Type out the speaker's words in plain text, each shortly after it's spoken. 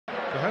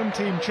The home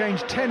team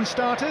changed 10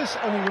 starters,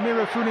 only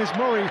Ramiro Funes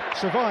Mori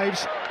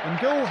survives. In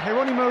goal,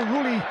 Jeronimo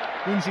Rulli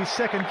wins his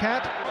second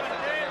cap.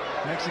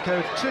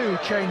 Mexico too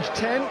changed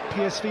 10.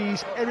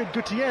 PSV's Eric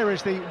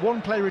Gutierrez, the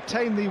one player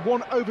retained, the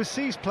one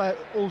overseas player,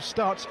 all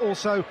starts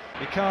also.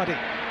 Icardi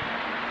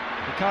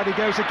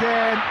goes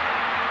again.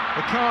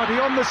 Icardi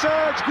on the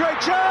surge,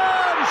 great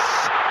chance!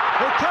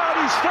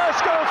 Icardi's first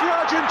goal for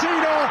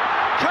Argentina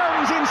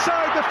comes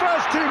inside the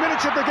first 2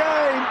 minutes of the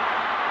game.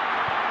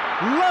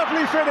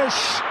 Lovely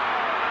finish,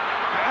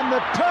 and the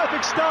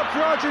perfect start for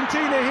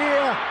Argentina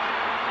here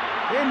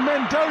in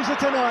Mendoza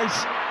tonight.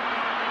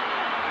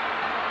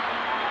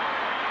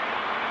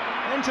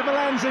 Inter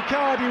Milan's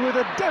Icardi with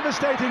a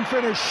devastating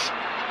finish,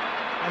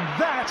 and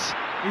that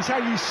is how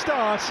you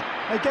start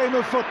a game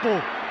of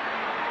football.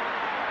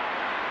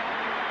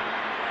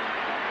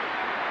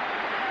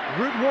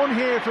 Route 1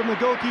 here from the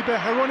goalkeeper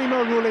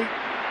Jeronimo Rulli.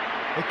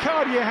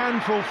 Icardi a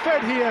handful,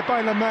 fed here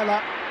by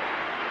Lamela.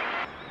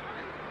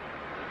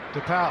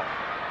 DePaul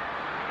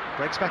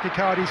breaks back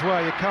Icardi's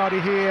way.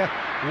 Icardi here,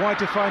 wide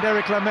to find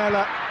Eric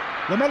Lamela.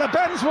 Lamela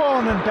bends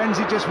one and bends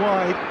it just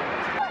wide.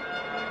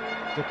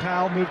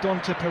 DePaul moved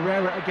on to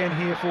Pereira again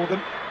here for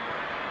them.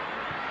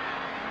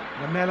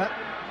 Lamela,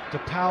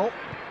 DePaul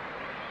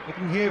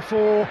looking here for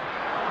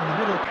in the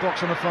middle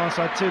box on the far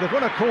side too. They've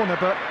won a corner,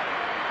 but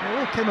it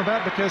all came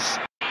about because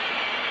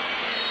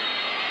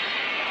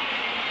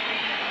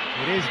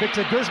it is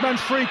Victor Guzman's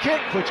free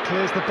kick which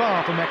clears the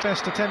bar from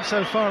best attempt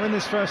so far in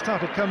this first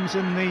half. It comes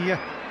in the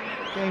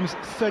game's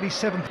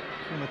 37th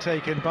corner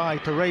taken by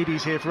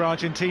Paredes here for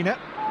Argentina.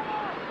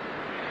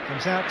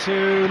 Comes out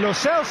to Lo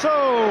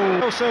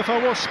Celso. So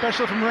far was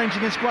special from range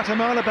against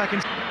Guatemala back in.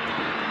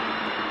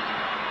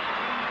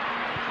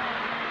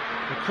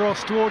 The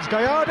cross towards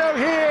Gallardo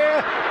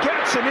here.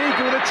 Gets an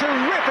eagle with a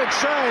terrific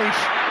save.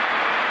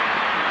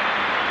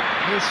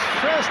 His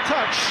first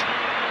touch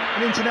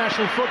in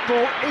international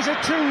football is a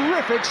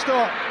terrific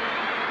stop.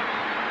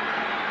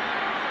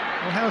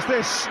 Well, how's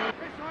this?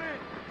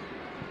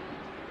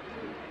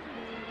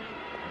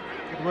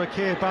 Good work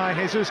here by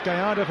Jesus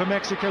Gallardo for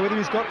Mexico. With him,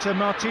 he's got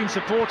Martin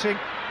supporting.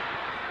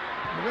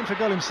 He went for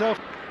goal himself.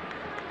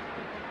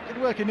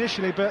 Good work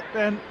initially, but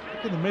then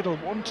in the middle,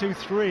 1, 2,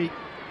 3.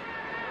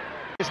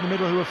 In the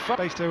middle, who are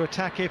faced to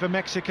attack here for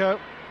Mexico.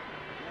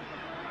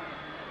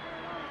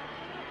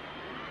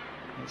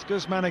 It's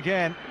Guzman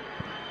again.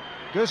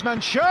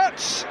 Guzman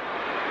shoots!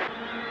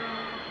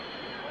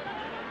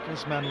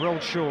 Guzman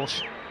rolled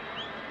short.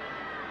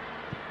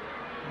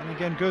 And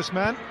again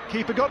Guzman.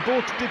 Keeper got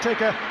ball, did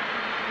take a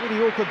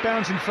really awkward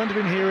bounce in front of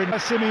him here in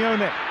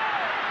Simeone.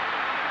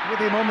 With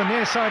him on the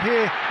near side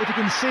here, if you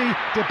can see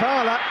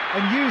Dybala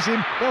and use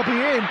him, they'll be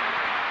in.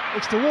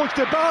 It's towards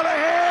Dybala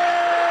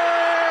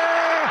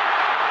here!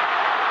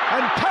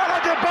 And Paulo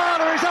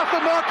Dybala is off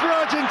the mark for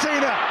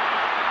Argentina.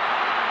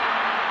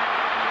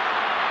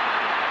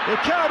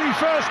 Icardi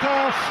first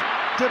half,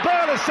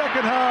 Dybala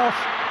second half.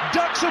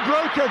 Ducks are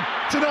broken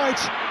tonight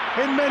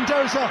in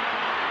Mendoza.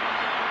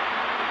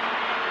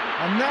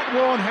 And that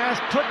one has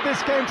put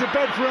this game to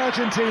bed for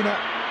Argentina.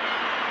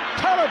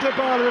 Paulo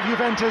Dybala of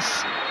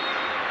Juventus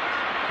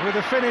with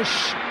a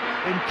finish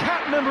in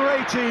cap number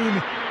 18,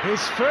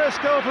 his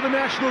first goal for the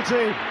national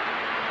team.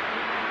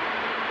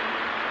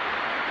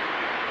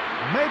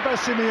 Made by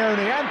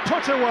Simeone and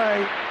put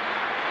away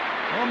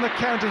on the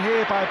counter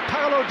here by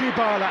Paulo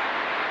Dybala.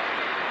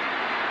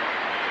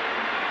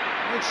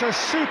 It's a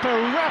super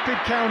rapid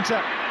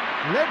counter,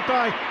 led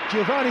by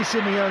Giovanni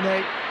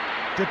Simeone.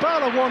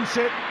 Dybala wants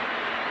it,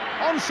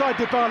 onside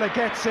Dybala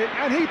gets it,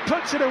 and he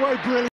puts it away brilliantly.